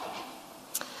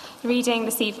The reading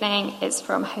this evening is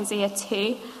from Hosea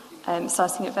 2,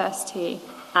 starting at verse 2,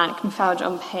 and can be found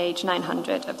on page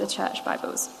 900 of the Church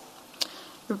Bibles.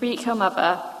 Rebuke your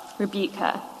mother, rebuke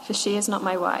her, for she is not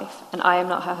my wife, and I am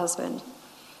not her husband.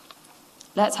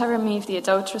 Let her remove the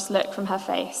adulterous look from her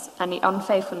face and the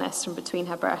unfaithfulness from between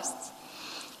her breasts.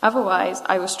 Otherwise,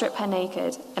 I will strip her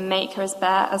naked and make her as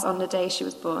bare as on the day she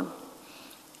was born.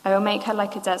 I will make her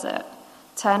like a desert,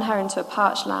 turn her into a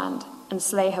parched land, and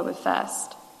slay her with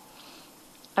thirst.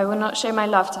 I will not show my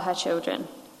love to her children,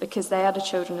 because they are the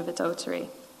children of adultery.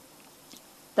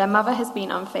 Their mother has been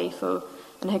unfaithful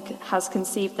and has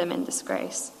conceived them in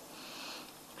disgrace.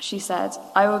 She said,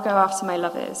 I will go after my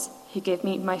lovers, who give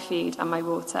me my food and my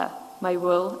water, my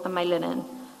wool and my linen,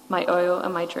 my oil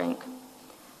and my drink.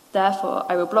 Therefore,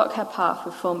 I will block her path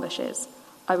with thorn bushes.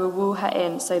 I will wall her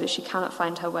in so that she cannot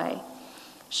find her way.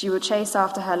 She will chase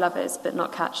after her lovers, but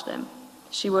not catch them.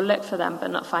 She will look for them,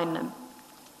 but not find them.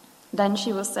 Then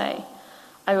she will say,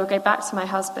 I will go back to my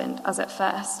husband as at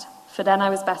first, for then I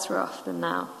was better off than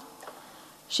now.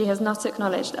 She has not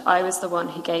acknowledged that I was the one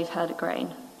who gave her the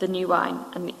grain, the new wine,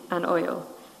 and oil,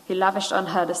 who lavished on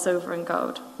her the silver and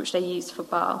gold, which they used for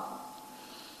Baal.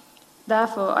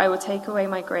 Therefore I will take away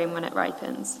my grain when it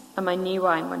ripens, and my new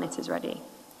wine when it is ready.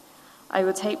 I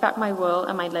will take back my wool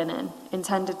and my linen,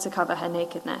 intended to cover her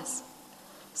nakedness.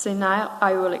 So now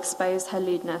I will expose her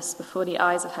lewdness before the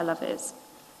eyes of her lovers.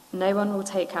 No one will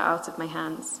take her out of my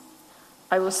hands.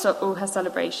 I will stop all her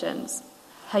celebrations,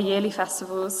 her yearly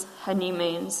festivals, her new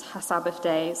moons, her Sabbath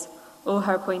days, all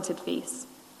her appointed feasts.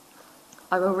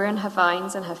 I will ruin her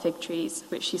vines and her fig trees,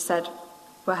 which she said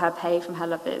were her pay from her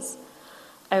lovers.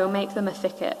 I will make them a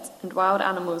thicket, and wild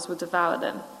animals will devour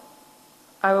them.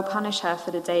 I will punish her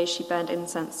for the days she burned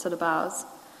incense to the Baals.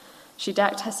 She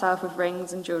decked herself with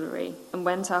rings and jewelry, and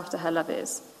went after her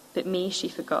lovers, but me she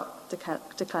forgot,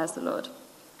 declares the Lord.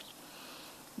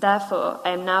 Therefore I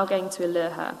am now going to allure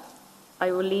her.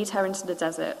 I will lead her into the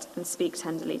desert and speak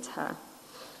tenderly to her.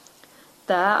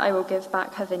 There I will give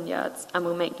back her vineyards, and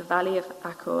will make the valley of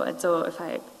Achor a door of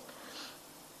hope.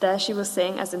 There she will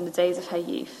sing as in the days of her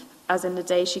youth, as in the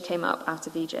day she came up out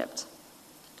of Egypt.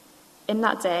 In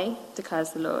that day,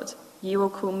 declares the Lord, you will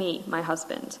call me my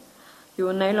husband. You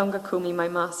will no longer call me my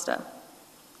master.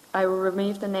 I will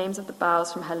remove the names of the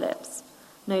Baals from her lips.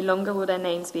 No longer will their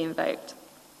names be invoked.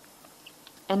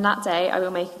 In that day I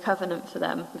will make a covenant for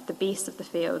them with the beasts of the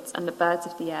fields and the birds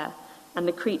of the air and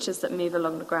the creatures that move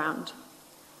along the ground.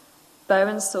 Bow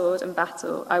and sword and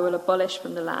battle I will abolish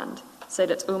from the land, so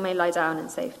that all may lie down in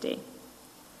safety.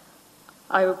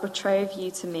 I will betroth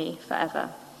you to me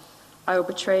forever. I will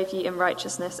betroth you in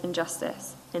righteousness and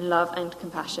justice, in love and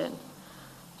compassion.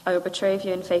 I will betroth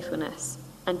you in faithfulness,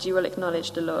 and you will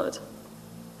acknowledge the Lord.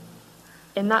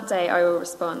 In that day I will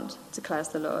respond, declares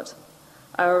the Lord.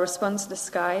 I will respond to the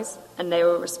skies, and they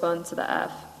will respond to the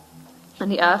earth.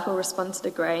 And the earth will respond to the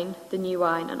grain, the new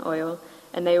wine and oil,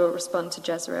 and they will respond to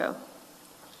Jezreel.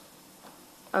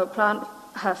 I will plant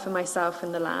her for myself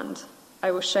in the land.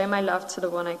 I will show my love to the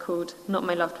one I called, not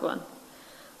my loved one.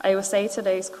 I will say to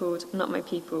those called, not my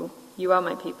people, you are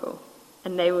my people.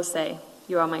 And they will say,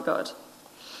 you are my God.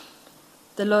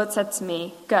 The Lord said to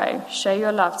me, go, show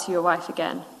your love to your wife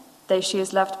again, though she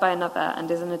is loved by another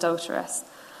and is an adulteress.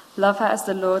 Love her as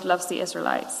the Lord loves the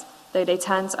Israelites, though they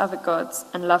turn to other gods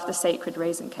and love the sacred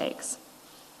raisin cakes.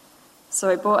 So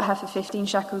I bought her for 15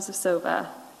 shekels of silver,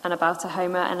 and about a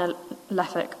homer and a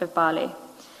lethek of barley.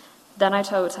 Then I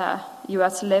told her, you are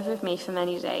to live with me for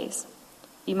many days.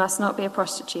 You must not be a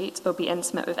prostitute or be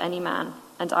intimate with any man,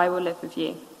 and I will live with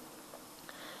you.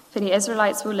 For the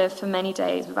Israelites will live for many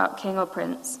days without king or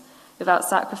prince, without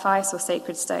sacrifice or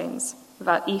sacred stones,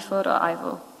 without ephod or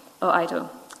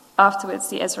idol. Afterwards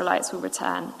the Israelites will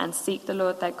return and seek the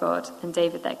Lord their God and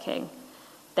David their king.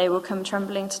 They will come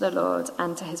trembling to the Lord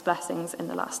and to his blessings in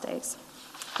the last days.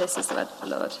 This is the word of the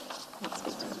Lord.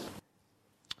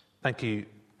 Thank you,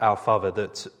 our Father,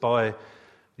 that by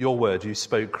your word you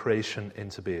spoke creation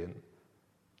into being.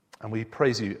 And we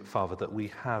praise you, Father, that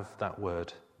we have that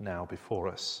word now before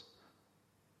us.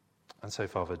 And so,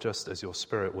 Father, just as your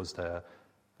Spirit was there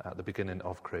at the beginning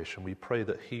of creation, we pray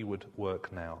that he would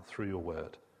work now through your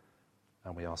word.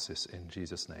 And we ask this in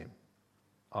Jesus' name.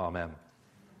 Amen.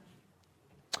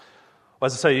 Well,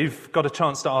 as I say, you've got a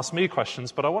chance to ask me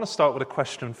questions, but I want to start with a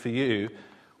question for you,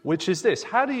 which is this.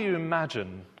 How do you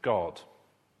imagine God?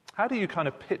 How do you kind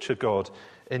of picture God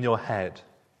in your head?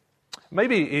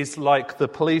 Maybe he's like the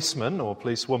policeman or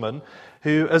policewoman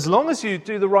who, as long as you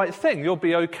do the right thing, you'll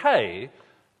be okay.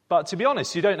 But to be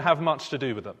honest, you don't have much to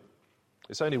do with them.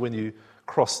 It's only when you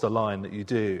cross the line that you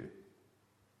do.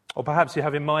 Or perhaps you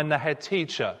have in mind the head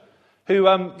teacher who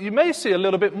you may see a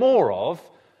little bit more of,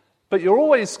 but you're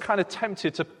always kind of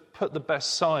tempted to put the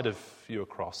best side of you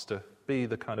across, to be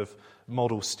the kind of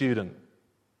model student.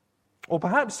 Or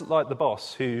perhaps like the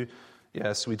boss who,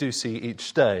 yes, we do see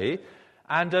each day,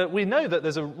 and we know that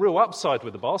there's a real upside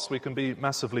with the boss. We can be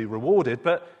massively rewarded,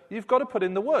 but you've got to put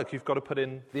in the work. You've got to put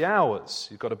in the hours.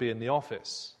 You've got to be in the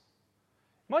office.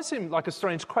 It might seem like a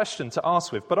strange question to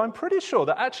ask with, but I'm pretty sure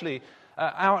that actually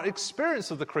our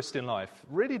experience of the Christian life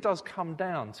really does come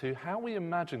down to how we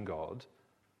imagine God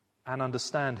and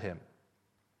understand him.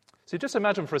 So just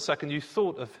imagine for a second you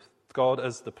thought of God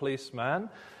as the policeman.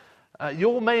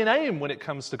 Your main aim when it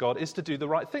comes to God is to do the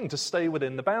right thing, to stay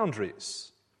within the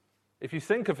boundaries. If you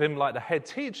think of him like the head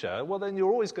teacher, well, then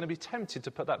you're always going to be tempted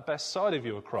to put that best side of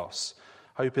you across,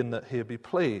 hoping that he'll be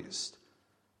pleased.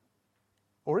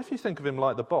 Or if you think of him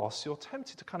like the boss, you're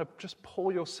tempted to kind of just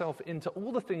pour yourself into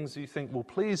all the things you think will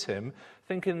please him,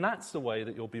 thinking that's the way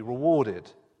that you'll be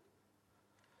rewarded.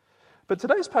 But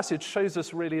today's passage shows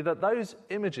us really that those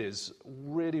images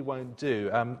really won't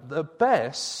do. The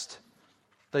best,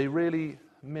 they really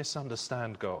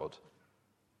misunderstand God.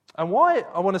 And why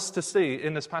I want us to see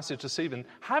in this passage this evening,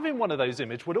 having one of those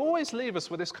images would always leave us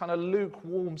with this kind of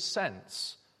lukewarm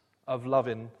sense of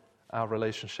loving our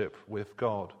relationship with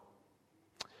God.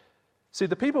 See,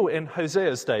 the people in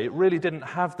Hosea's day really didn't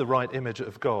have the right image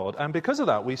of God, and because of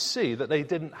that we see that they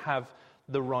didn't have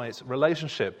the right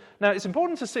relationship. Now, it's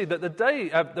important to see that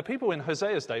the people in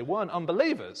Hosea's day weren't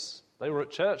unbelievers. They were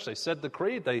at church, they said the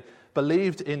creed, they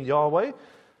believed in Yahweh,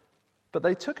 but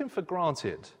they took him for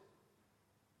granted.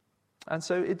 And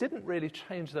so it didn't really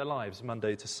change their lives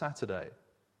Monday to Saturday.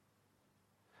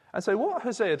 And so what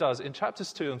Hosea does in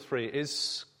chapters 2 and 3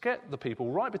 is get the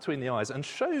people right between the eyes and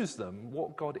shows them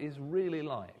what God is really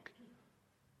like.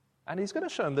 And he's going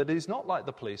to show them that he's not like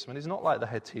the policeman, he's not like the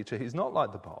head teacher, he's not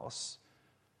like the boss.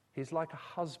 He's like a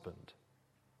husband.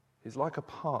 He's like a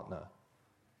partner.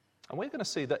 And we're going to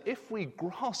see that if we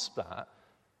grasp that,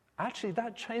 actually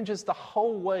that changes the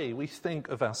whole way we think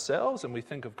of ourselves and we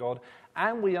think of God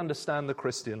and we understand the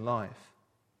Christian life.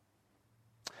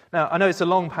 Now, I know it's a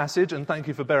long passage, and thank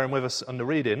you for bearing with us on the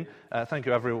reading. Thank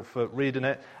you, Avril, for reading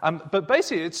it. But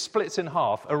basically, it splits in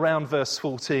half around verse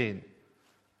 14.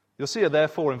 You'll see it,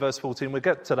 therefore, in verse 14. We'll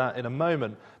get to that in a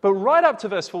moment. But right up to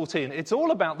verse 14, it's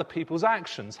all about the people's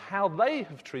actions, how they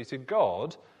have treated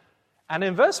God. And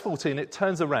in verse 14, it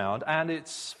turns around, and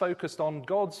it's focused on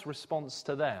God's response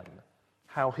to them,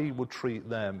 how he would treat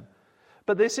them.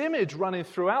 But this image running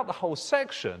throughout the whole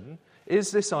section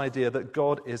is this idea that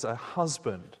God is a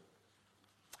husband.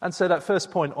 And so that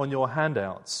first point on your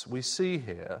handouts, we see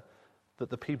here that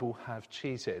the people have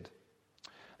cheated.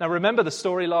 Now remember the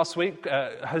story last week.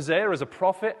 Hosea is a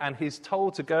prophet and he's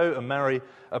told to go and marry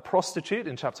a prostitute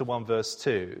in chapter 1 verse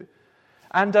 2.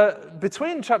 And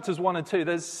between chapters 1 and 2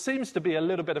 there seems to be a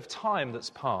little bit of time that's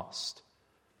passed.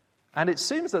 And it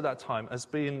seems that time has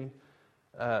been,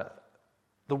 the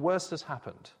worst has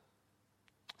happened.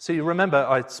 See, you remember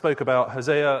I spoke about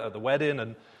Hosea at the wedding,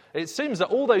 and it seems that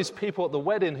all those people at the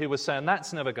wedding who were saying,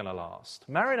 that's never going to last.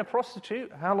 Marrying a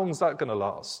prostitute, how long is that going to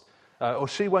last? Or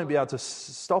she won't be able to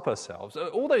stop herself.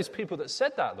 All those people that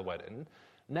said that at the wedding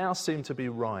now seem to be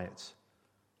right.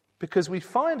 Because we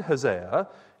find Hosea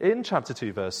in chapter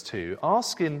 2, verse 2,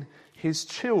 asking his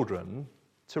children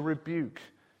to rebuke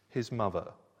his mother,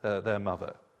 their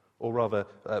mother. Or rather,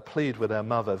 plead with their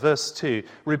mother. Verse 2,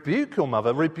 rebuke your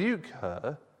mother, rebuke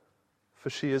her, for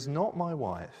she is not my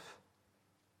wife,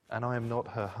 and I am not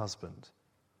her husband.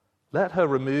 Let her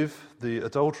remove the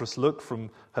adulterous look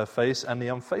from her face and the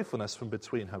unfaithfulness from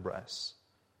between her breasts.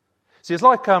 See, it's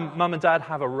like mum and dad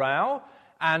have a row,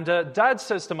 and dad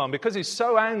says to mum, because he's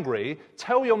so angry,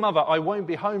 tell your mother I won't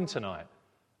be home tonight.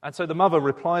 And so the mother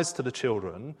replies to the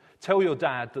children, tell your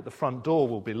dad that the front door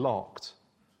will be locked.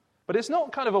 But it's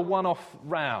not kind of a one-off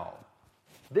row.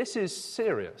 This is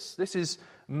serious. This is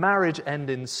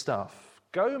marriage-ending stuff.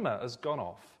 Gomer has gone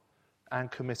off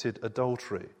and committed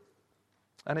adultery.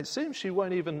 And it seems she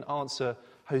won't even answer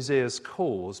Hosea's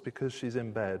calls because she's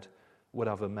in bed with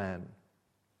other men.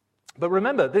 But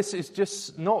remember, this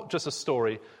is not just a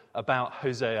story about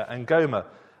Hosea and Gomer.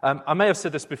 I may have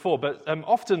said this before, but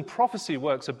often prophecy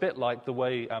works a bit like the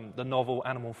way the novel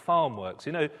Animal Farm works.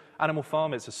 You know, Animal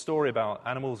Farm, it's a story about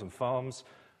animals and farms,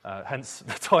 hence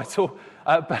the title.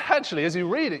 But actually, as you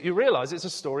read it, you realize it's a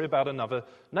story about another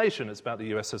nation. It's about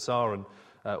the USSR and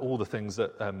all the things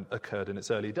that occurred in its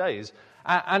early days.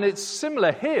 And it's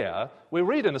similar here. We're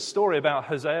reading a story about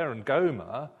Hosea and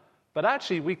Gomer, but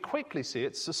actually we quickly see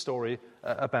it's a story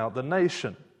about the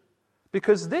nation.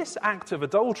 Because this act of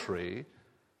adultery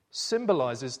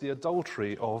symbolizes the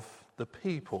adultery of the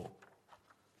people.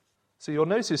 So you'll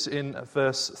notice in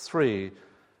verse 3,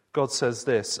 God says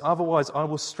this, "Otherwise I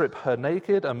will strip her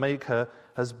naked and make her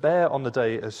as bare on the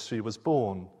day as she was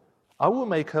born. I will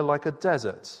make her like a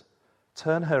desert,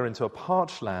 turn her into a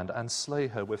parched land and slay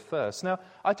her with thirst." Now,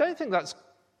 I don't think that's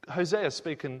Hosea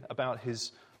speaking about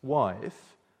his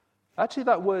wife. Actually,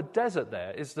 that word desert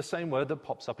there is the same word that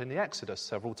pops up in the Exodus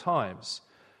several times.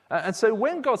 And so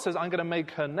when God says, "I'm going to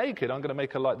make her naked, I'm going to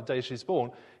make her like the day she's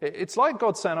born," it's like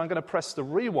God saying, "I'm going to press the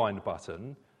rewind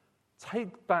button,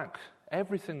 take back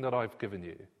everything that I've given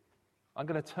you. I'm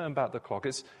going to turn back the clock."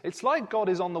 It's like God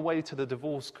is on the way to the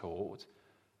divorce court,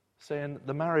 saying,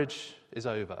 "The marriage is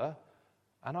over,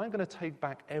 and I'm going to take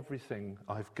back everything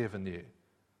I've given you."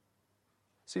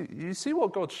 See, you see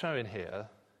what God's showing here?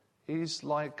 He's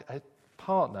like a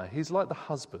partner. He's like the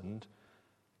husband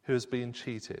who has been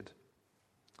cheated.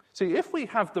 See, if we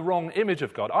have the wrong image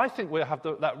of God, I think we have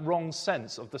that wrong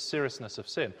sense of the seriousness of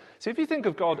sin. See, if you think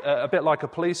of God a bit like a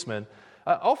policeman,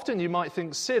 often you might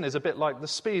think sin is a bit like the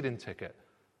speeding ticket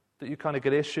that you kind of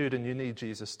get issued and you need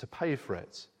Jesus to pay for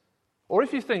it. Or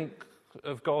if you think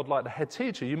of God like the head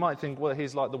teacher, you might think, well,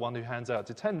 he's like the one who hands out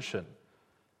detention.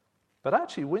 But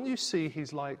actually, when you see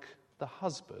he's like the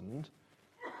husband,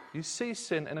 you see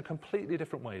sin in a completely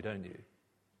different way, don't you?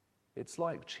 It's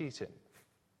like cheating.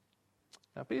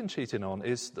 Now, being cheated on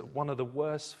is one of the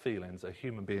worst feelings a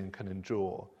human being can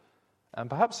endure. And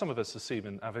perhaps some of us this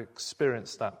evening have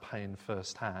experienced that pain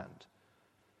firsthand.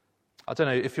 I don't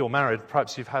know if you're married,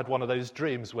 perhaps you've had one of those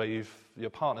dreams where your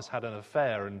partner's had an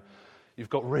affair and you've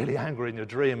got really angry in your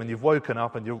dream and you've woken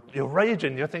up and you're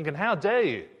raging, you're thinking, "How dare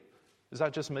you?" Is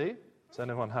that just me? Does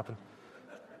anyone happen?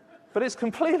 But it's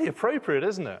completely appropriate,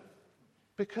 isn't it?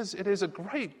 Because it is a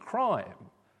great crime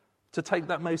to take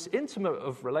that most intimate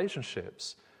of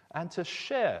relationships and to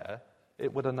share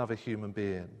it with another human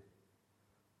being.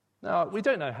 Now, we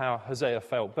don't know how Hosea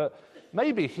felt, but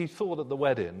maybe he thought at the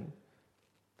wedding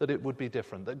that it would be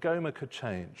different, that Gomer could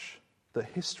change, that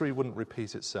history wouldn't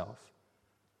repeat itself.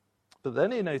 But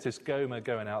then he noticed Gomer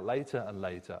going out later and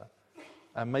later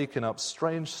and making up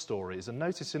strange stories and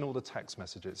noticing all the text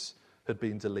messages had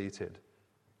been deleted.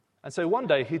 And so one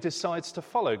day he decides to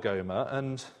follow Gomer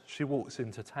and she walks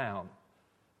into town.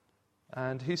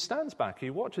 And he stands back, he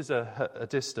watches her at a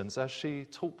distance as she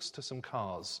talks to some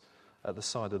cars at the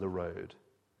side of the road.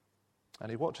 And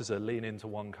he watches her lean into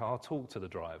one car, talk to the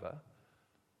driver,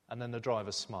 and then the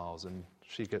driver smiles and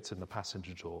she gets in the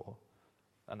passenger door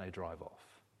and they drive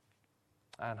off.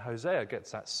 And Hosea gets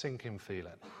that sinking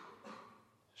feeling.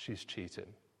 She's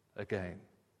cheating again.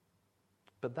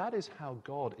 But that is how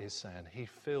God is saying he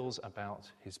feels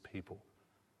about his people.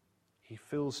 He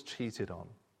feels cheated on.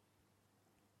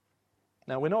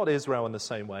 Now, we're not Israel in the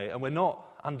same way, and we're not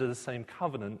under the same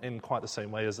covenant in quite the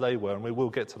same way as they were, and we will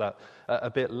get to that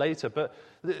a bit later. But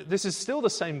this is still the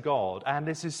same God, and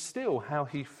this is still how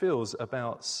he feels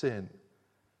about sin.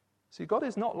 See, God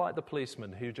is not like the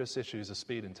policeman who just issues a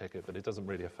speeding ticket, but it doesn't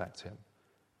really affect him.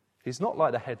 He's not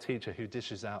like the head teacher who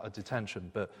dishes out a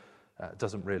detention, but it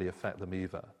doesn't really affect them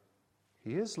either.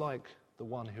 He is like the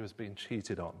one who has been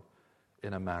cheated on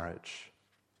in a marriage,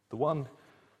 the one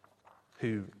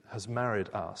who has married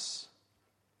us,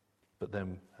 but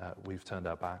then we've turned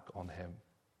our back on him.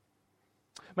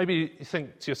 Maybe you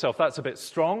think to yourself, that's a bit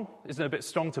strong. Isn't it a bit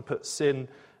strong to put sin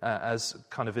as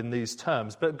kind of in these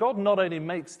terms? But God not only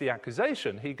makes the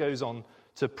accusation, he goes on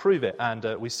to prove it. And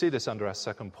we see this under our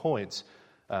second point,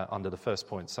 under the first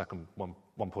point, second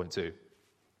 1.2.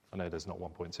 I know there's not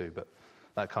 1.2, but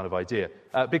that kind of idea.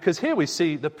 Because here we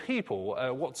see the people,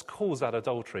 what's caused that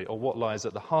adultery, or what lies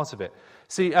at the heart of it.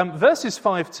 See, verses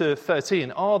 5 to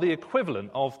 13 are the equivalent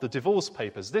of the divorce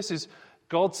papers. This is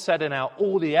God setting out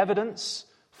all the evidence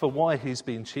for why he's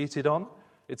been cheated on.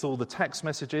 It's all the text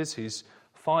messages. He's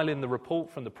filing the report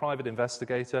from the private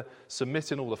investigator,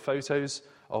 submitting all the photos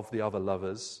of the other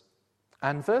lovers.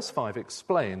 And verse 5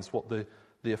 explains what the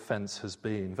offence has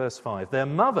been. Verse 5, their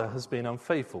mother has been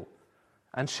unfaithful,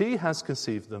 and she has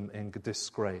conceived them in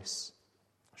disgrace.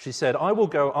 She said, I will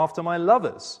go after my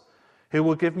lovers, who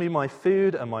will give me my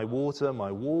food and my water,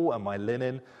 my wool and my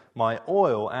linen, my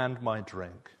oil and my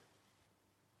drink.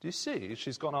 Do you see?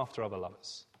 She's gone after other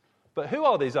lovers. But who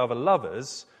are these other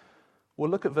lovers? Well,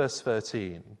 look at verse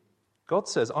 13. God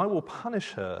says, I will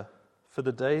punish her for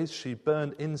the days she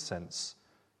burned incense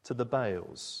to the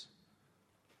Baals.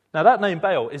 Now, that name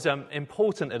Baal is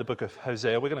important in the book of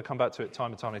Hosea. We're going to come back to it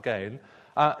time and time again.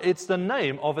 It's the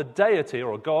name of a deity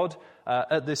or a god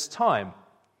at this time.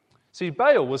 See,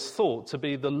 Baal was thought to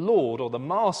be the lord or the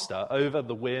master over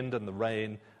the wind and the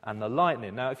rain and the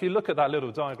lightning. Now, if you look at that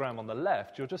little diagram on the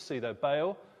left, you'll just see that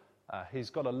Baal, he's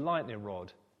got a lightning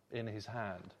rod in his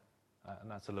hand. And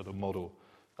that's a little model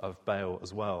of Baal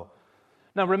as well.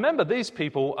 Now remember, these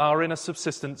people are in a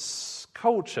subsistence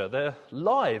culture. Their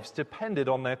lives depended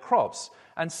on their crops.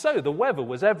 And so the weather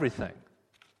was everything.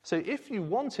 So if you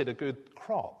wanted a good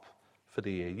crop for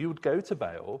the year, you would go to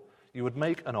Baal, you would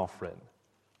make an offering,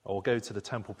 or go to the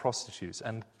temple prostitutes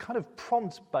and kind of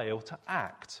prompt Baal to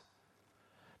act.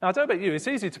 Now, I don't know about you, it's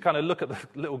easy to kind of look at the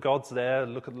little gods there,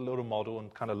 look at the little model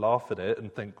and kind of laugh at it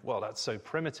and think, well, that's so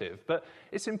primitive. But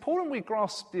it's important we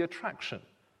grasp the attraction,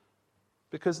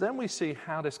 because then we see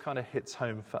how this kind of hits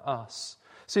home for us.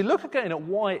 See, look again at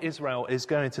why Israel is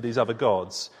going to these other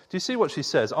gods. Do you see what she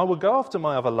says? I will go after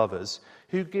my other lovers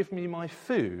who give me my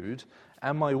food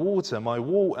and my water, my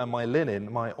wool and my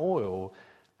linen, my oil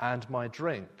and my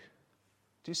drink.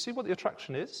 Do you see what the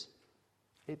attraction is?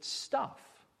 It's stuff.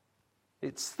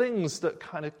 It's things that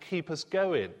kind of keep us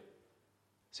going.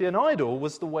 See, an idol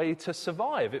was the way to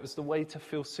survive. It was the way to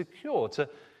feel secure, to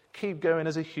keep going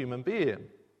as a human being.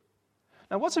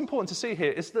 Now, what's important to see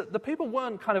here is that the people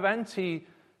weren't kind of anti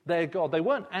their God. They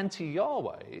weren't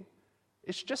anti-Yahweh.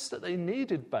 It's just that they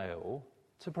needed Baal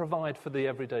to provide for the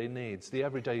everyday needs, the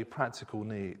everyday practical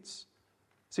needs.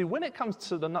 See, when it comes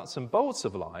to the nuts and bolts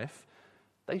of life,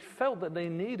 they felt that they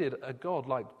needed a God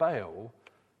like Baal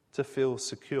to feel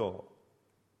secure.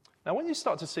 Now, when you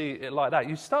start to see it like that,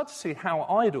 you start to see how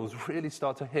idols really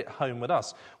start to hit home with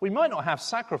us. We might not have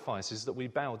sacrifices that we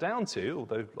bow down to,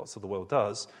 although lots of the world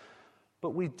does,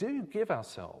 but we do give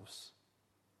ourselves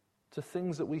to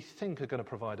things that we think are going to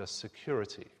provide us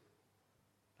security,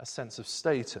 a sense of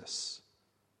status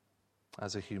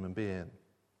as a human being.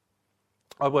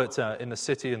 I worked in the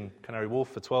city in Canary Wharf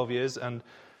for 12 years, and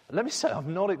let me say I've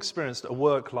not experienced a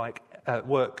work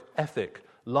ethic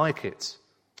like it.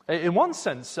 In one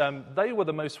sense, they were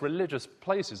the most religious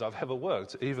places I've ever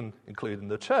worked, even including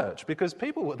the church, because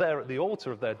people were there at the altar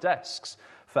of their desks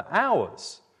for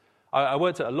hours. I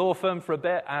worked at a law firm for a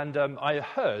bit, and I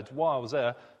heard, while I was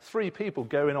there, 3 people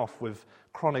going off with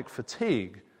chronic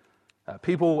fatigue.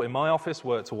 People in my office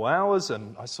worked all hours,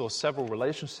 and I saw several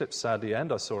relationships sadly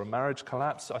end. I saw a marriage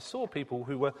collapse. I saw people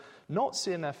who were not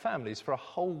seeing their families for a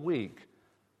whole week.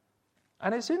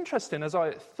 And it's interesting, as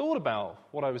I thought about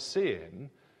what I was seeing,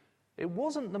 it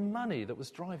wasn't the money that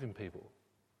was driving people.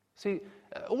 See,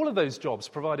 all of those jobs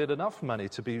provided enough money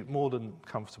to be more than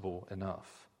comfortable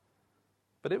enough.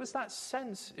 But it was that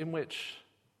sense in which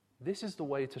this is the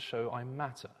way to show I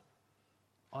matter.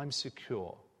 I'm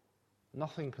secure.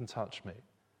 Nothing can touch me.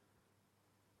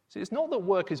 See, it's not that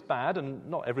work is bad, and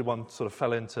not everyone sort of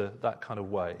fell into that kind of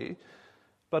way,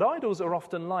 but idols are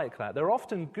often like that. They're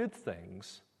often good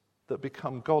things that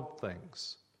become God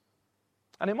things.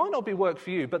 And it might not be work for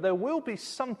you, but there will be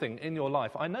something in your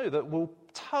life, I know, that will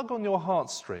tug on your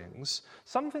heartstrings,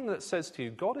 something that says to you,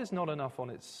 God is not enough on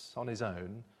his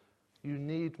own. You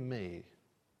need me.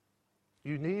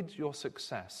 You need your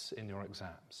success in your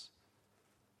exams.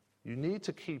 You need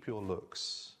to keep your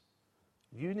looks.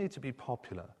 You need to be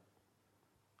popular.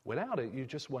 Without it, you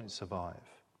just won't survive.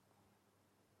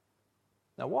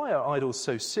 Now, why are idols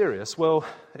so serious? Well,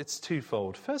 it's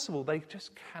twofold. First of all, they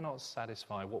just cannot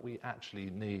satisfy what we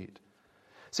actually need.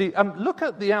 See, look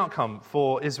at the outcome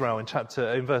for Israel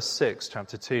in verse 6,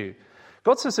 chapter 2.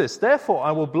 God says this, "Therefore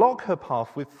I will block her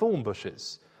path with thorn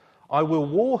bushes. I will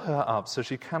wall her up so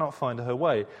she cannot find her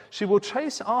way. She will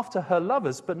chase after her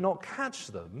lovers, but not catch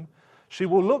them. She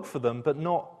will look for them, but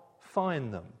not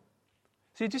find them."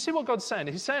 See, do you see what God's saying?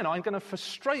 He's saying, I'm going to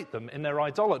frustrate them in their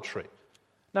idolatry.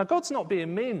 Now, God's not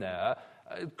being mean there.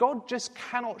 God just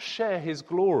cannot share his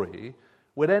glory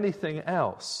with anything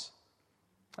else.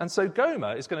 And so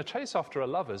Gomer is going to chase after her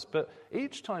lovers, but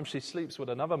each time she sleeps with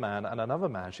another man and another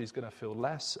man, she's going to feel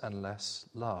less and less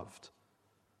loved.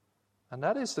 And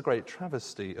that is the great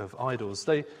travesty of idols.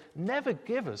 They never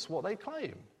give us what they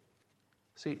claim.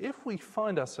 See, if we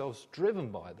find ourselves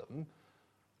driven by them,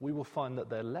 we will find that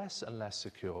they're less and less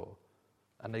secure,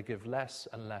 and they give less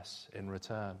and less in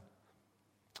return.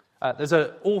 There's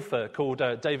an author called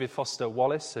David Foster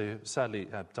Wallace, who sadly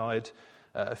died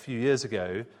a few years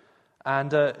ago,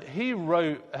 and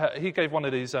he gave one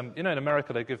of these, in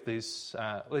America they give these,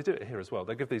 they do it here as well,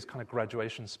 they give these kind of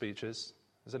graduation speeches.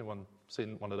 Has anyone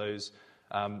seen one of those?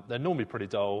 They're normally pretty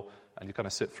dull, and you kind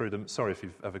of sit through them. Sorry if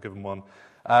you've ever given one.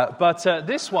 But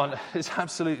this one is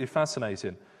absolutely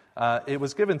fascinating. It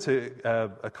was given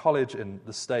to a college in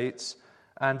the States,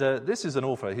 and this is an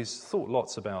author. He's thought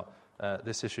lots about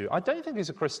this issue. I don't think he's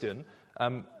a Christian,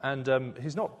 and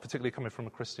he's not particularly coming from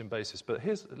a Christian basis, but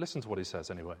listen to what he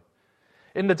says anyway.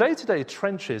 "In the day-to-day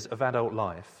trenches of adult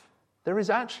life, there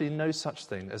is actually no such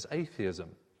thing as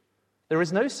atheism. There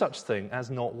is no such thing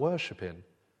as not worshipping.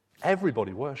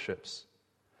 Everybody worships.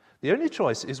 The only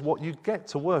choice is what you get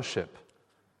to worship.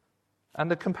 And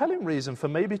the compelling reason for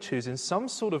maybe choosing some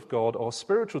sort of God or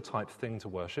spiritual type thing to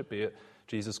worship, be it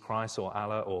Jesus Christ or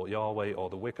Allah or Yahweh or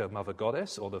the Wicca Mother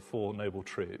Goddess or the Four Noble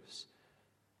Truths,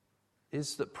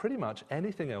 is that pretty much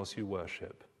anything else you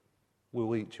worship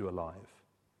will eat you alive.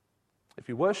 If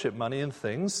you worship money and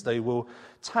things, they will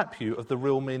tap you of the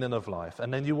real meaning of life,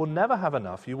 and then you will never have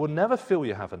enough. You will never feel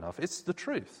you have enough. It's the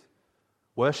truth.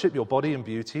 Worship your body and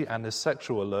beauty and the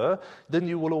sexual allure, then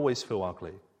you will always feel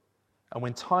ugly. And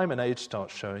when time and age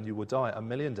start showing, you will die a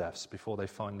million deaths before they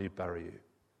finally bury you.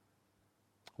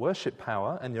 Worship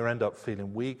power, and you'll end up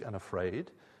feeling weak and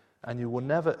afraid, and you will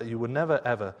never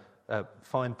ever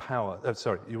find power.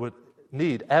 You would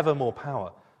need ever more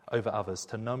power over others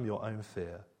to numb your own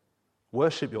fear.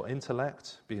 Worship your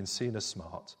intellect, being seen as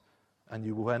smart, and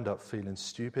you will end up feeling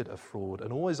stupid, a fraud,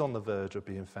 and always on the verge of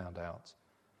being found out.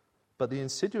 But the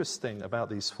insidious thing about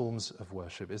these forms of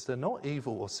worship is they're not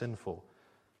evil or sinful,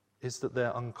 is that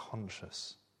they're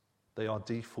unconscious. They are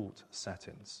default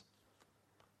settings.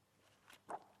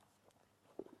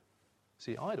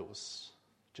 See, idols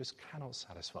just cannot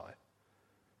satisfy.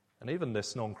 And even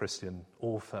this non-Christian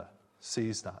author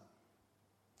sees that.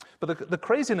 But the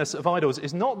craziness of idols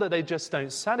is not that they just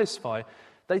don't satisfy,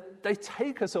 they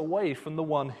take us away from the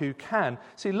one who can.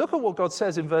 See, look at what God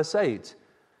says in verse 8.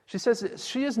 She says,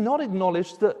 she has not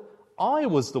acknowledged that I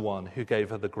was the one who gave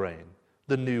her the grain,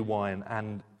 the new wine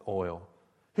and oil,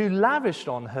 who lavished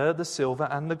on her the silver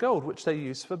and the gold, which they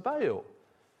used for Baal.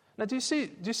 Now, do you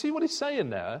see what he's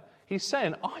saying there? He's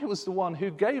saying, I was the one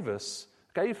who gave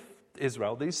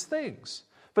Israel these things.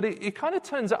 But he kind of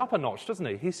turns it up a notch, doesn't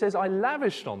he? He says, I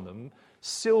lavished on them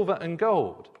silver and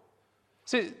gold.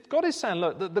 See, God is saying,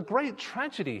 look, the great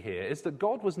tragedy here is that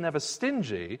God was never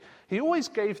stingy. He always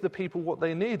gave the people what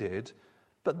they needed,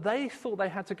 but they thought they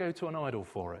had to go to an idol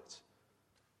for it.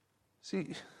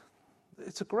 See,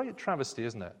 it's a great travesty,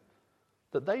 isn't it?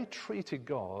 That they treated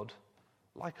God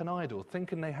like an idol,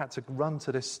 thinking they had to run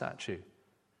to this statue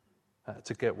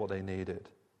to get what they needed.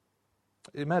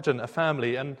 Imagine a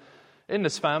family, and in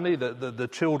this family, the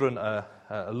children are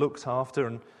looked after,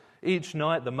 and each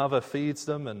night the mother feeds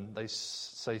them, and they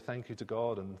say thank you to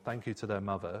God and thank you to their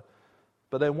mother.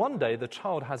 But then one day the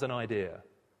child has an idea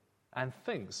and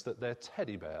thinks that their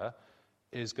teddy bear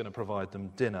is going to provide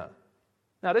them dinner.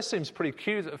 Now, this seems pretty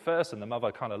cute at first, and the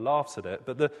mother kind of laughs at it,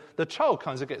 but the child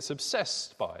kind of gets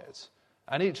obsessed by it.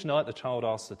 And each night the child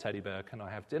asks the teddy bear, can I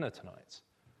have dinner tonight?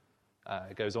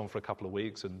 It goes on for a couple of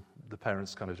weeks, and the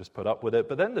parents kind of just put up with it.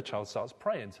 But then the child starts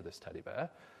praying to this teddy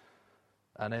bear,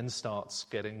 and then starts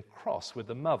getting cross with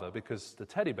the mother because the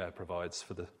teddy bear provides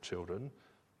for the children,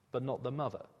 but not the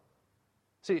mother.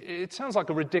 See, it sounds like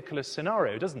a ridiculous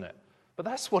scenario, doesn't it? But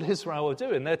that's what Israel are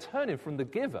doing. They're turning from the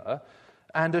giver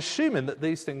and assuming that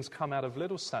these things come out of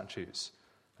little statues,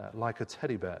 like a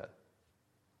teddy bear.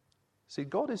 See,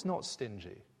 God is not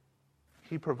stingy.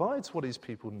 He provides what his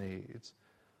people need.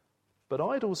 But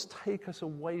idols take us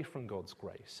away from God's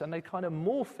grace, and they kind of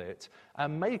morph it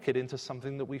and make it into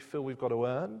something that we feel we've got to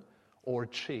earn or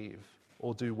achieve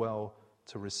or do well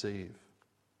to receive.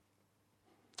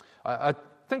 I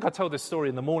think I told this story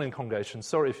in the morning congregation.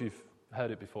 Sorry if you've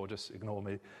heard it before, just ignore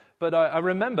me. But I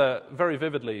remember very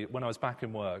vividly when I was back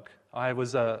in work, I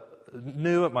was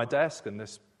new at my desk in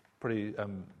this pretty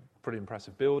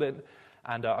impressive building.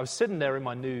 And I was sitting there in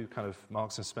my new kind of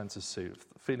Marks and Spencer suit,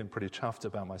 feeling pretty chuffed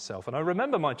about myself. And I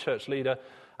remember my church leader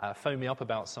phoned me up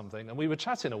about something, and we were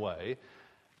chatting away.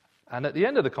 And at the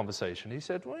end of the conversation, he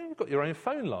said, well, you've got your own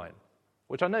phone line,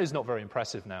 which I know is not very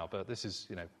impressive now, but this is,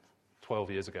 12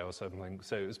 years ago or something.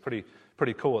 So it was pretty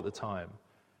cool at the time.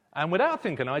 And without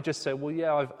thinking, I just said, well,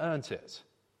 yeah, I've earned it,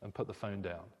 and put the phone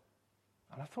down.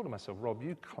 And I thought to myself, Rob,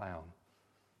 you clown.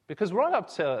 Because right up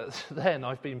to then,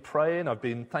 I've been praying, I've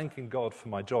been thanking God for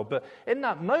my job. But in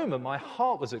that moment, my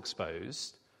heart was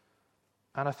exposed.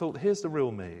 And I thought, here's the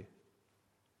real me.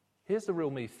 Here's the real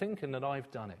me thinking that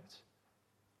I've done it.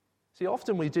 See,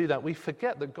 often we do that. We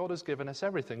forget that God has given us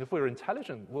everything. If we're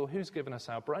intelligent, well, who's given us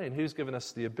our brain? Who's given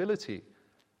us the ability?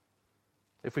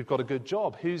 If we've got a good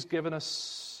job, who's given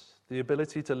us the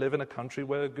ability to live in a country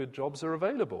where good jobs are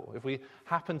available? If we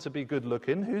happen to be good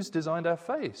looking, who's designed our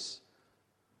face?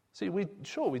 See, we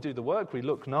do the work, we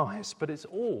look nice, but it's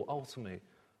all ultimately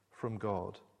from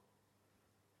God.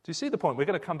 Do you see the point? We're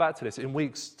going to come back to this in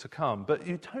weeks to come, but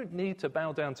you don't need to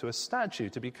bow down to a statue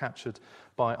to be captured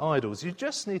by idols. You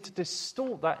just need to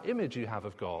distort that image you have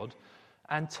of God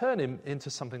and turn him into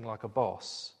something like a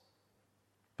boss.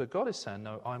 But God is saying,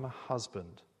 no, I'm a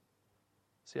husband.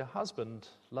 See, a husband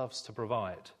loves to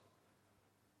provide.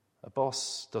 A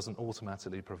boss doesn't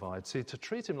automatically provide. See, to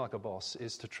treat him like a boss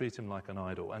is to treat him like an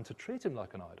idol, and to treat him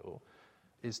like an idol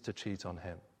is to cheat on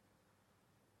him.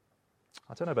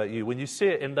 I don't know about you, when you see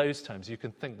it in those terms, you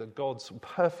can think that God's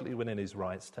perfectly within his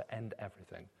rights to end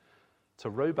everything, to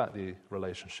row back the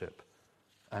relationship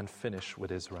and finish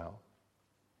with Israel.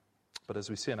 But as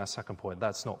we see in our second point,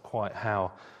 that's not quite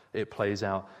how it plays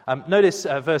out. Notice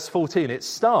verse 14, it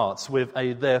starts with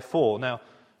a therefore. Now,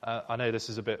 I know this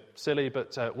is a bit silly,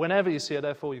 but whenever you see a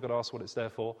therefore, you've got to ask what it's there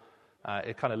for.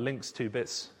 It kind of links two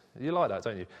bits. You like that,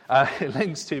 don't you? It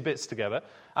links two bits together.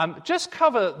 Just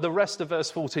cover the rest of verse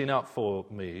 14 up for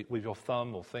me with your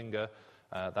thumb or finger,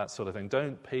 that sort of thing.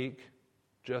 Don't peek,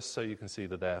 just so you can see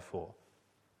the therefore.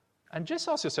 And just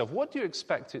ask yourself, what do you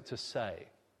expect it to say?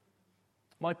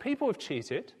 My people have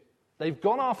cheated. They've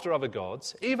gone after other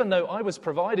gods, even though I was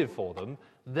provided for them.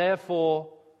 Therefore,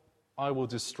 I will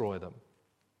destroy them.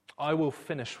 I will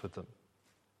finish with them.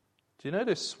 Do you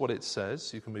notice what it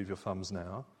says? You can move your thumbs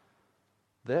now.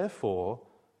 Therefore,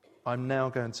 I'm now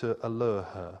going to allure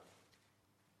her.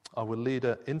 I will lead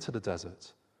her into the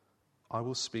desert. I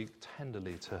will speak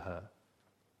tenderly to her.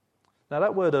 Now,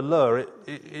 that word allure,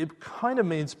 it kind of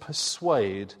means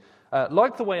persuade,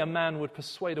 like the way a man would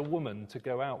persuade a woman to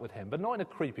go out with him, but not in a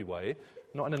creepy way,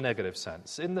 not in a negative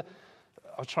sense. I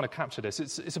was trying to capture this.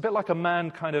 It's a bit like a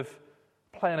man kind of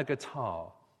playing a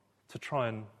guitar to try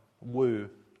and woo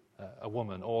a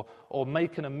woman, or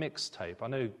making a mixtape. I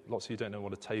know lots of you don't know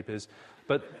what a tape is,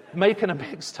 but making a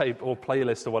mixtape or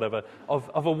playlist or whatever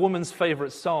of a woman's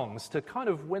favourite songs to kind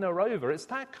of win her over. It's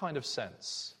that kind of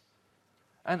sense.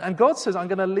 And God says, I'm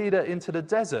going to lead her into the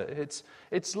desert.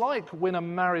 It's like when a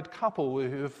married couple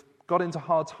who have got into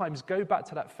hard times go back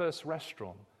to that first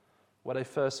restaurant where they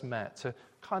first met to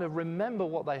kind of remember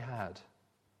what they had.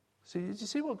 See, do you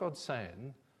see what God's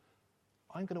saying?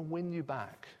 I'm going to win you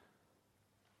back.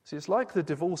 See, it's like the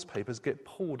divorce papers get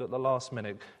pulled at the last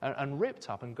minute and ripped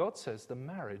up, and God says the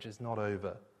marriage is not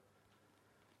over.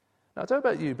 Now, I don't know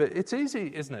about you, but it's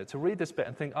easy, isn't it, to read this bit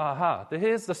and think, aha,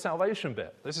 here's the salvation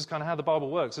bit. This is kind of how the Bible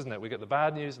works, isn't it? We get the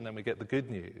bad news and then we get the good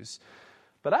news.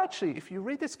 But actually, if you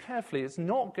read this carefully, it's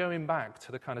not going back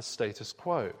to the kind of status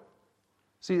quo.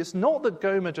 See, it's not that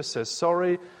Gomer just says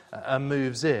sorry and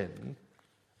moves in.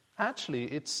 Actually,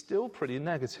 it's still pretty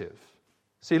negative.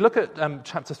 See, look at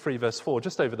chapter 3, verse 4,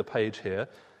 just over the page here.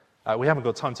 We haven't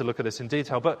got time to look at this in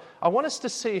detail, but I want us to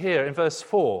see here in verse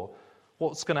 4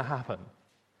 what's going to happen.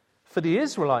 For the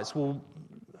Israelites will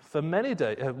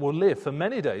live for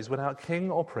many days without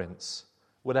king or prince,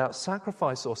 without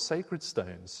sacrifice or sacred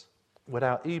stones,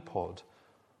 without ephod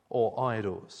or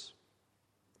idols.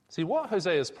 See, what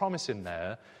Hosea is promising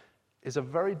there is a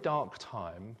very dark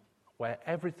time where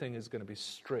everything is going to be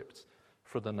stripped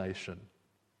from the nation.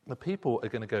 The people are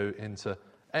going to go into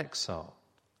exile.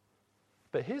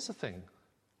 But here's the thing.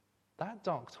 That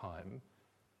dark time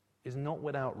is not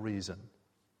without reason.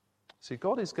 See,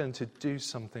 God is going to do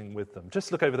something with them.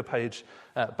 Just look over the page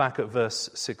back at verse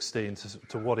 16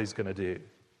 to what he's going to do.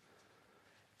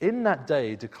 In that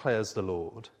day, declares the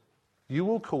Lord, you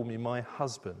will call me my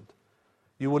husband.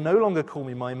 You will no longer call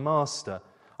me my master.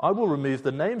 I will remove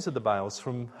the names of the Baals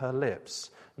from her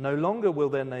lips. No longer will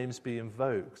their names be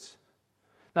invoked.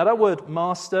 Now, that word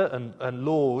master and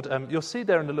Lord, you'll see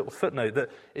there in the little footnote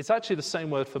that it's actually the same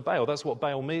word for Baal. That's what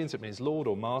Baal means. It means Lord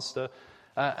or master.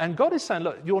 And God is saying,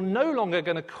 look, you're no longer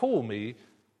going to call me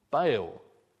Baal.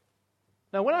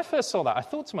 Now, when I first saw that, I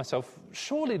thought to myself,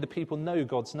 surely the people know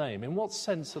God's name. In what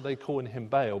sense are they calling him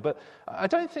Baal? But I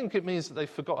don't think it means that they've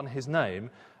forgotten his name.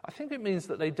 I think it means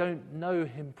that they don't know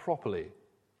him properly.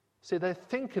 See, they're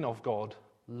thinking of God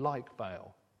like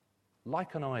Baal,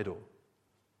 like an idol.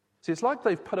 See, it's like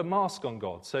they've put a mask on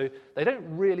God, so they don't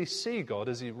really see God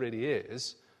as he really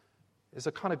is. It's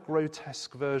a kind of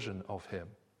grotesque version of him.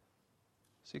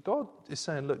 See, God is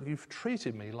saying, look, you've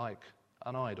treated me like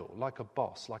an idol, like a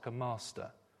boss, like a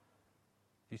master.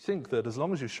 You think that as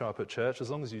long as you show up at church, as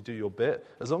long as you do your bit,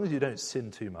 as long as you don't sin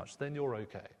too much, then you're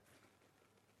okay.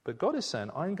 But God is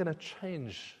saying, I'm going to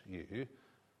change you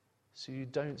so you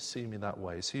don't see me that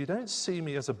way. So you don't see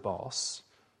me as a boss,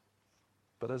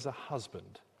 but as a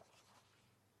husband.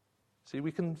 See,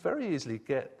 we can very easily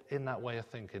get in that way of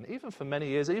thinking. Even for many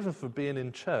years, even for being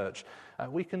in church,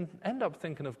 we can end up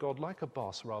thinking of God like a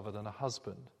boss rather than a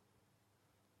husband.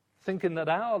 Thinking that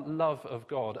our love of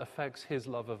God affects his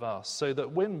love of us. So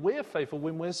that when we're faithful,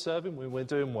 when we're serving, when we're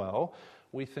doing well,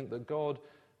 we think that God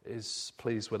is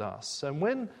pleased with us. And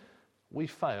when we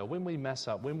fail, when we mess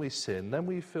up, when we sin, then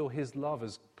we feel his love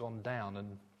has gone down,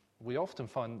 and we often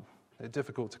find it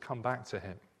difficult to come back to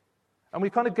him. And we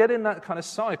kind of get in that kind of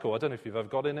cycle. I don't know if you've ever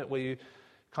got in it where you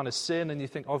kind of sin and you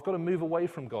think, I've got to move away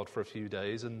from God for a few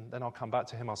days and then I'll come back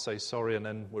to him, I'll say sorry, and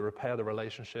then we repair the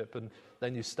relationship, and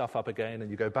then you stuff up again and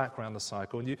you go back around the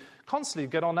cycle and you constantly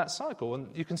get on that cycle.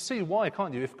 And you can see why,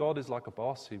 can't you? If God is like a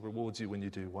boss, he rewards you when you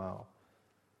do well.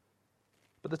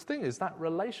 But the thing is, that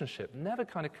relationship never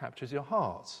kind of captures your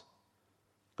heart.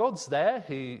 God's there,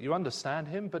 you understand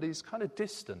him, but he's kind of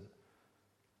distant.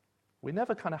 We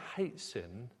never kind of hate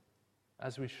sin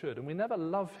as we should, and we never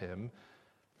love him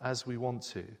as we want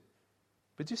to.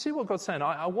 But do you see what God's saying?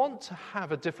 I want to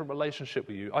have a different relationship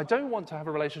with you. I don't want to have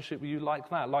a relationship with you like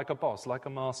that, like a boss, like a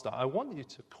master. I want you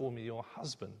to call me your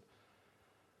husband.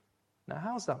 Now,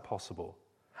 how's that possible?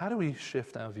 How do we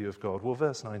shift our view of God? Well,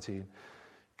 verse 19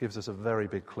 gives us a very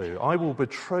big clue. I will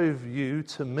betroth you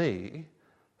to me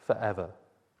forever.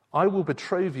 I will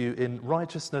betroth you in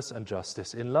righteousness and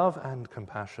justice, in love and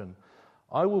compassion.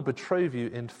 I will betroth you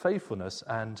in faithfulness,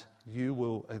 and you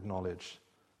will acknowledge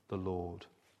the Lord.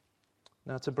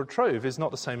 Now, to betroth is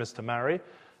not the same as to marry.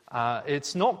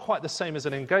 It's not quite the same as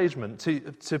an engagement.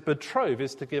 To betroth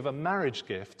is to give a marriage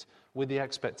gift with the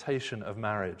expectation of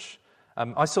marriage.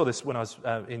 I saw this when I was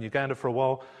in Uganda for a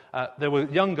while. There were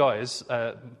young guys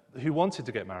who wanted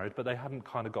to get married, but they hadn't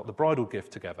kind of got the bridal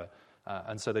gift together.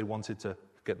 And so they wanted to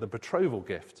get the betrothal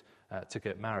gift to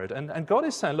get married. And God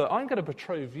is saying, look, I'm going to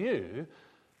betroth you,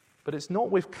 but it's not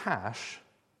with cash,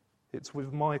 it's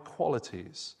with my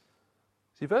qualities.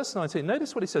 See, verse 19,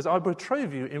 notice what he says, I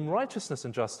betroth you in righteousness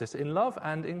and justice, in love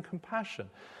and in compassion.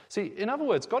 See, in other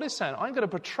words, God is saying, I'm going to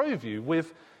betroth you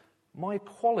with my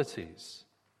qualities,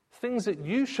 things that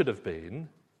you should have been,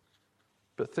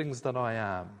 but things that I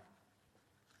am.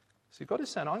 See, God is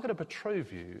saying, I'm going to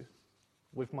betroth you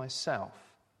with myself.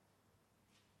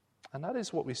 And that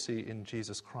is what we see in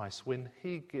Jesus Christ when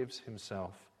he gives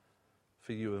himself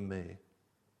for you and me.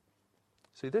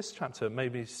 See, this chapter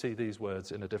made me see these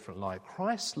words in a different light.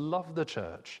 Christ loved the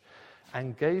church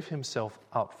and gave himself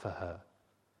up for her,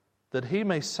 that he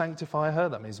may sanctify her,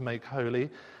 that means make holy,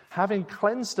 having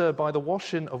cleansed her by the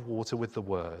washing of water with the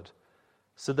word,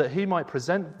 so that he might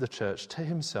present the church to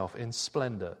himself in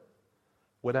splendor,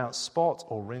 without spot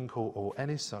or wrinkle or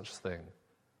any such thing,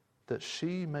 that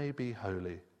she may be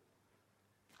holy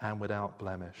and without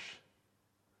blemish.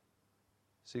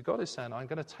 See, God is saying, I'm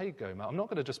going to take Gomer. I'm not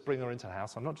going to just bring her into the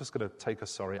house. I'm not just going to take her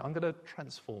sorry. I'm going to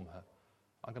transform her.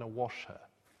 I'm going to wash her.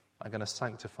 I'm going to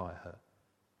sanctify her.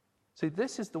 See,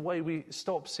 this is the way we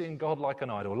stop seeing God like an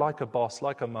idol, like a boss,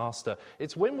 like a master.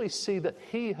 It's when we see that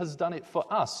he has done it for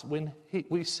us, when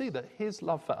we see that his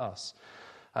love for us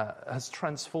has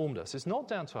transformed us. It's not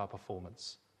down to our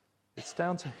performance. It's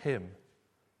down to him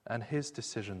and his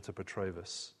decision to betroth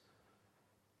us.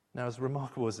 Now, as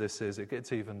remarkable as this is, it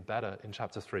gets even better in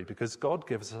chapter 3 because God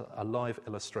gives a live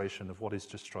illustration of what he's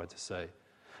just tried to say.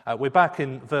 We're back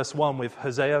in verse 1 with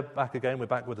Hosea, back again, we're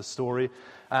back with a story.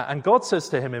 And God says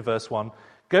to him in verse 1,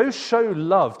 go show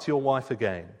love to your wife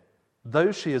again,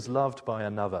 though she is loved by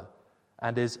another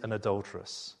and is an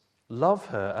adulteress. Love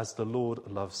her as the Lord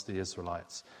loves the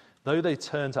Israelites, though they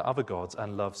turn to other gods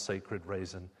and love sacred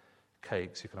raisin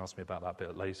cakes. You can ask me about that a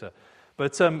bit later.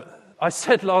 But I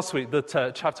said last week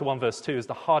that chapter 1 verse 2 is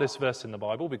the hardest verse in the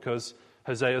Bible because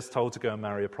Hosea is told to go and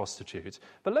marry a prostitute.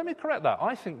 But let me correct that.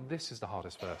 I think this is the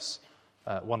hardest verse,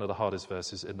 one of the hardest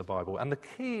verses in the Bible. And the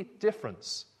key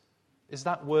difference is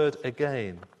that word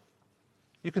again.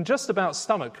 You can just about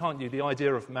stomach, can't you, the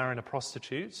idea of marrying a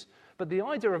prostitute? But the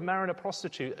idea of marrying a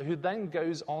prostitute who then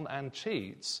goes on and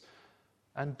cheats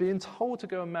and being told to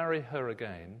go and marry her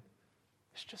again,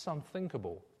 it's just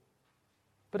unthinkable.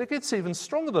 But it gets even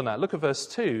stronger than that. Look at verse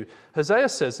 2. Hosea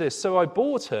says this, so I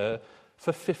bought her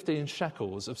for 15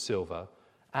 shekels of silver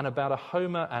and about a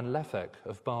homer and lethek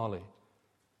of barley.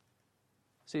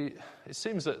 See, it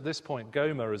seems at this point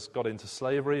Gomer has got into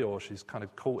slavery or she's kind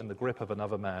of caught in the grip of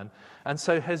another man. And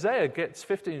so Hosea gets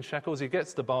 15 shekels, he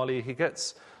gets the barley, he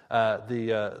gets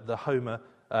the homer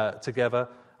together,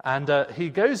 and he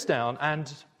goes down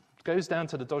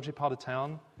to the dodgy part of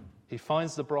town, he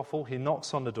finds the brothel, he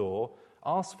knocks on the door,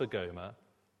 asks for Gomer,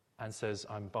 and says,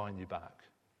 I'm buying you back.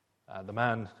 The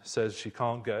man says she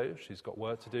can't go, she's got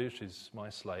work to do, she's my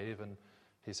slave, and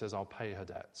he says, I'll pay her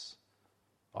debts.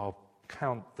 I'll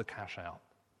count the cash out.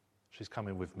 She's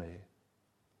coming with me.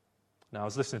 Now, I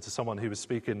was listening to someone who was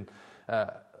speaking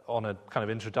on a kind of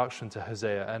introduction to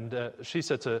Hosea, and she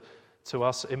said to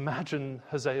us, imagine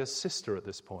Hosea's sister at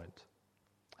this point.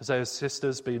 Hosea's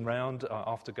sister's been round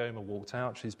after Gomer walked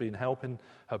out. She's been helping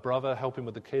her brother, helping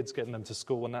with the kids, getting them to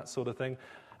school and that sort of thing.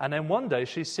 And then one day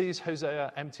she sees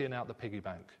Hosea emptying out the piggy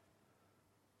bank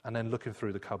and then looking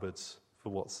through the cupboards for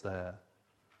what's there.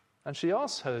 And she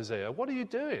asks Hosea, what are you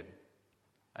doing?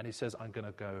 And he says, I'm going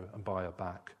to go and buy her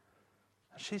back.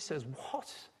 And she says,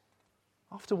 what?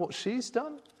 After what she's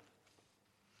done?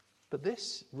 But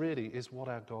this really is what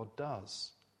our God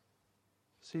does.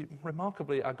 See,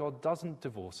 remarkably, our God doesn't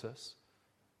divorce us.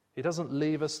 He doesn't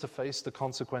leave us to face the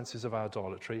consequences of our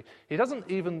idolatry. He doesn't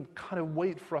even kind of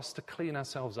wait for us to clean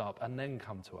ourselves up and then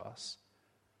come to us.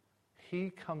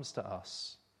 He comes to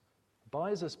us,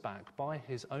 buys us back by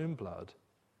his own blood,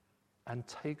 and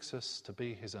takes us to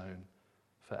be his own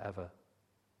forever.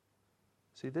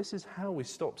 See, this is how we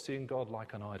stop seeing God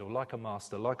like an idol, like a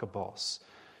master, like a boss.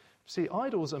 See,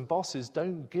 idols and bosses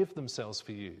don't give themselves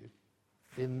for you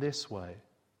in this way.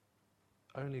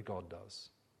 Only God does.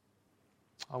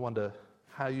 I wonder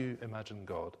how you imagine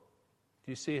God.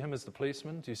 Do you see him as the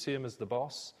policeman? Do you see him as the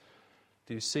boss?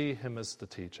 Do you see him as the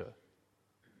teacher?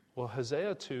 Well,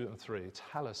 Hosea 2 and 3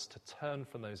 tell us to turn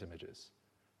from those images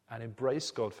and embrace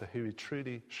God for who he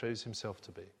truly shows himself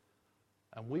to be.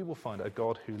 And we will find a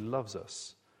God who loves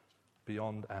us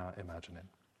beyond our imagining.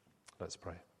 Let's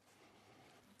pray.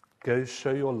 Go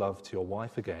show your love to your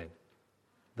wife again,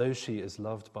 though she is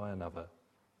loved by another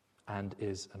and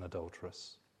is an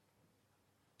adulteress.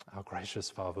 Our gracious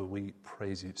Father, we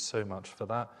praise you so much for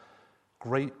that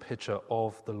great picture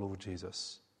of the Lord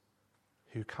Jesus,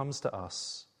 who comes to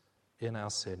us in our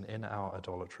sin, in our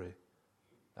idolatry,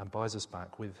 and buys us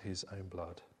back with his own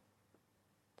blood.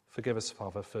 Forgive us,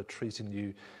 Father, for treating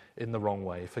you in the wrong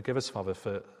way. Forgive us, Father,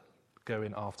 for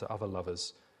going after other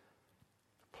lovers.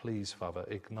 Please, Father,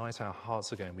 ignite our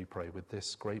hearts again, we pray, with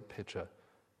this great picture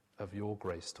of your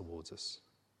grace towards us.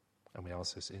 And we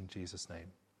ask this in Jesus'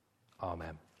 name.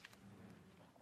 Amen.